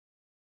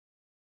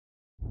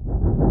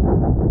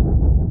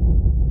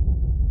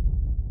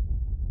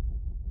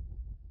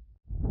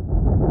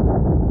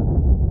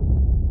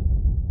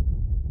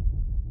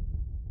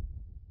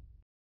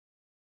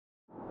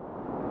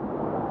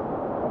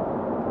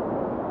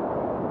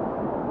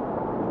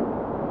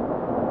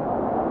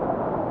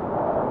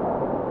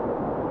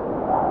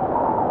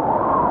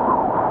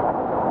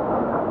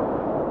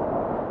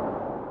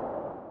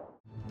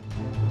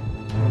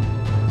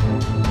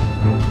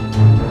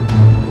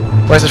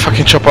Where's the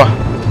fucking chopper?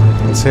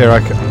 It's here.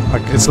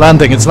 It's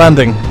landing. It's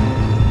landing.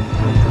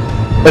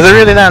 Is it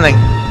really landing?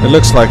 It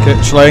looks like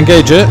it. Shall I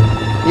engage it?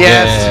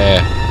 Yes.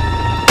 Yeah.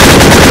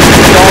 Don't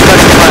let it land.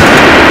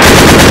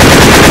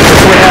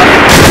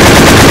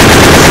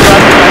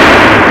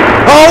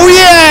 Oh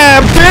yeah,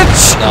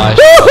 bitch! Nice.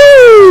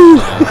 Woohoo!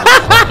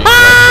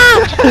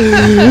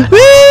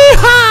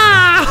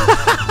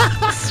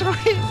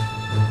 Sweet.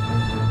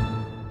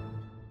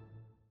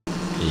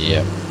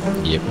 Yep.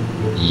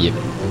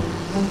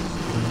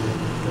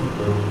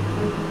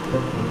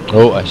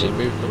 Oh, I see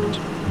movement.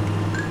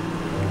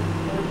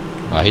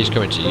 Ah, he's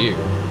coming to you.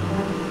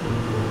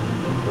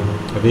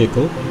 A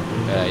vehicle.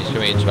 He's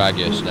coming into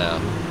Agus now.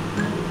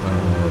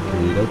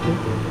 Okay, okay.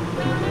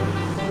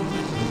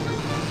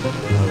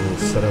 I will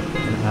set up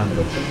an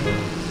ambush.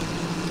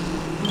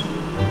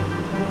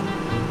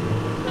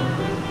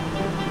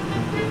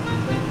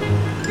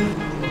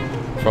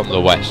 From the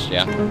west,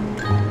 yeah.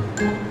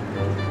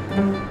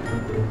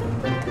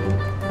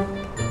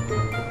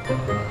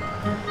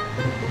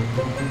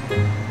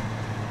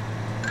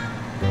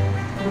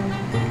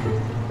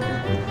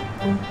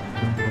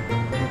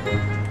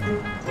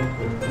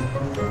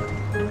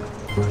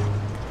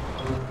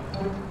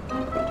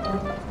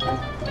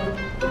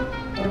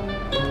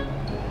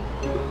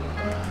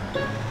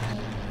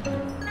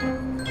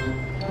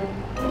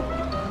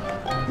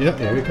 Yep,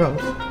 here he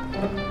comes.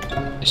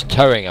 It's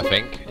towing, I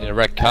think, in a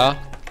red car.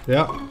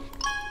 Yeah.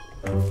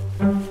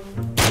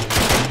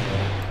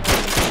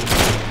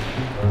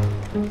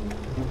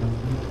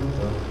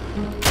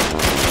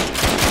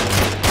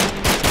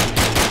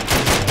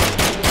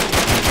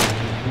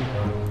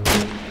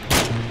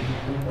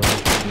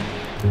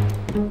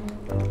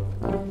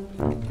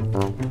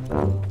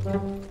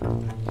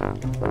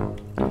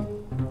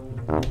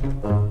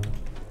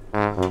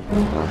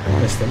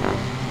 Missed him.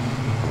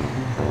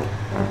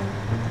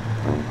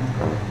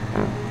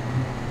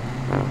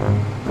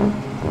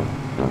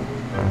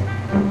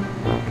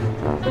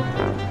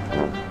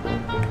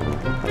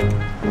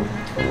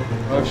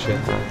 Oh shit,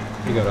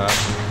 he got out.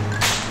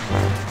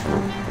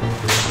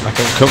 I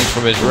can come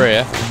from his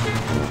rear.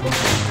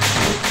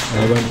 And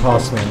he went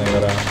past me and they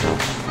got out.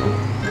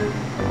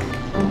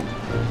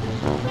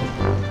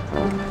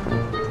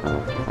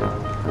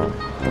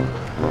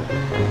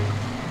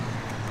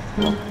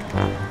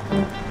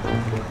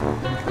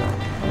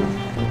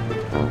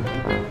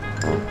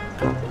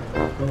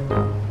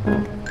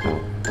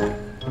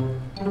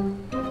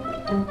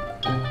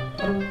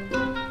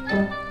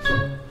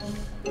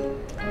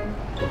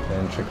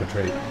 Then trick or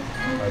treat.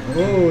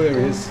 Oh, there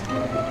he is.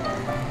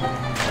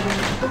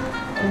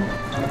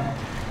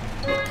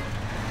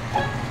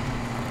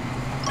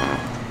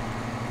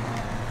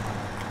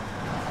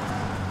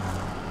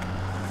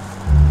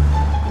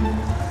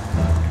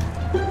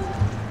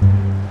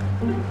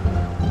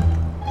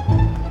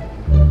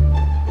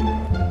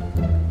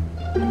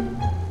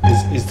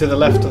 He's to the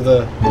left of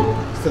the.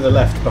 He's to the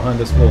left behind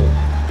this wall.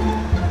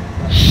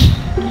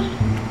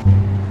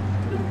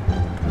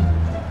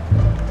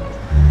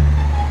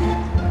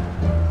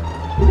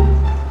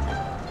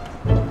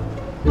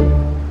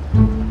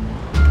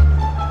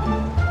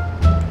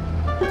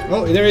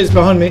 Oh, there he is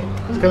behind me.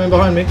 He's coming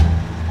behind me.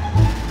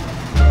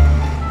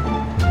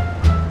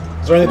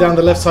 He's running down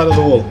the left side of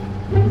the wall.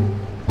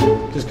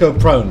 Just go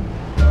prone.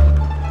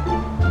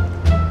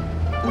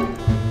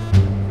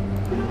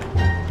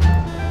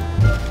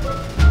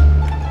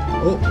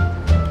 Oh.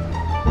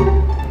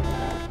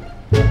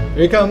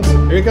 Here he comes.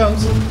 Here he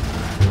comes.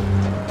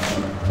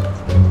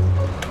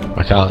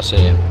 I can't see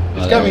him.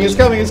 He's coming. He's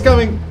coming. He's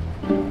coming.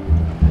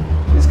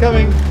 He's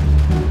coming.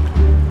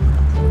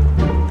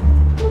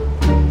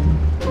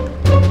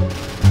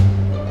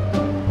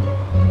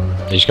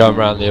 He's going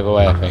round the other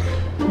way, I think.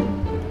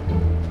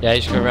 Yeah,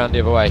 he's going round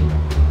the other way.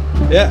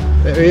 Yeah,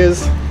 there he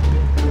is.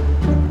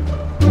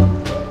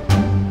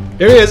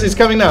 Here he is. He's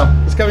coming now.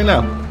 He's coming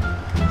now.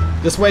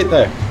 Just wait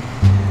there.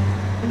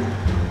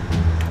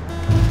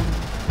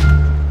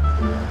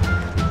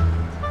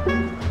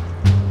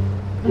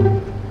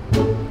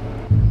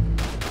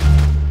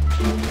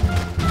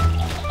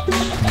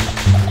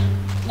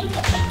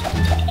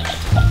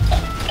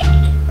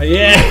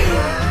 Yeah.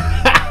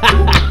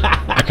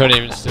 I couldn't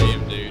even see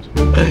him, dude.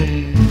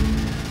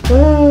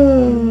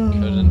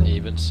 Couldn't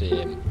even see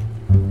him.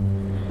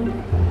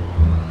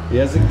 He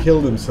hasn't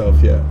killed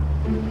himself yet,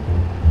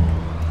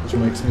 which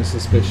makes me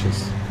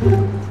suspicious.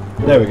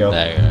 There we go.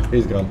 There you go.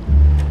 He's gone.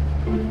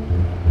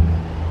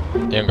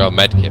 He hasn't got a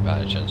medkit by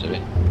any chance, have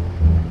he?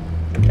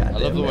 I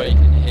love the way you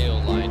can heal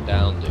lying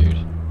down, dude.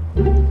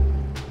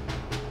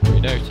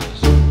 You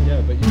notice?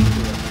 Yeah, but you can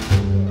do that.